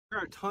There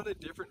are a ton of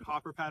different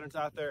hopper patterns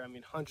out there. I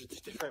mean, hundreds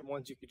of different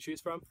ones you could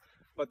choose from.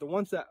 But the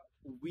ones that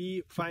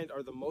we find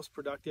are the most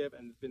productive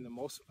and been the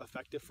most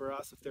effective for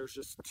us, if there's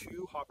just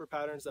two hopper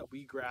patterns that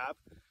we grab,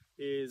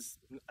 is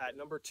at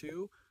number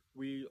 2,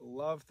 we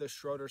love the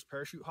Schroeder's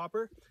parachute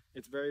hopper.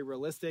 It's very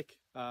realistic.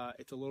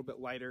 It's a little bit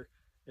lighter.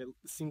 It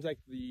seems like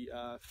the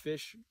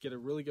fish get a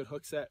really good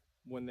hook set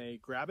when they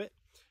grab it.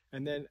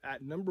 And then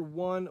at number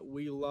 1,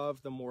 we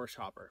love the Morris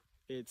hopper.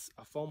 It's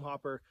a foam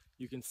hopper.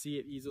 You can see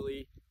it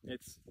easily.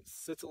 It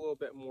sits a little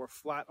bit more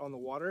flat on the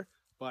water,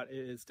 but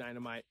it is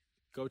dynamite.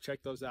 Go check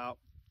those out.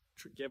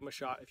 Give them a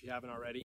shot if you haven't already.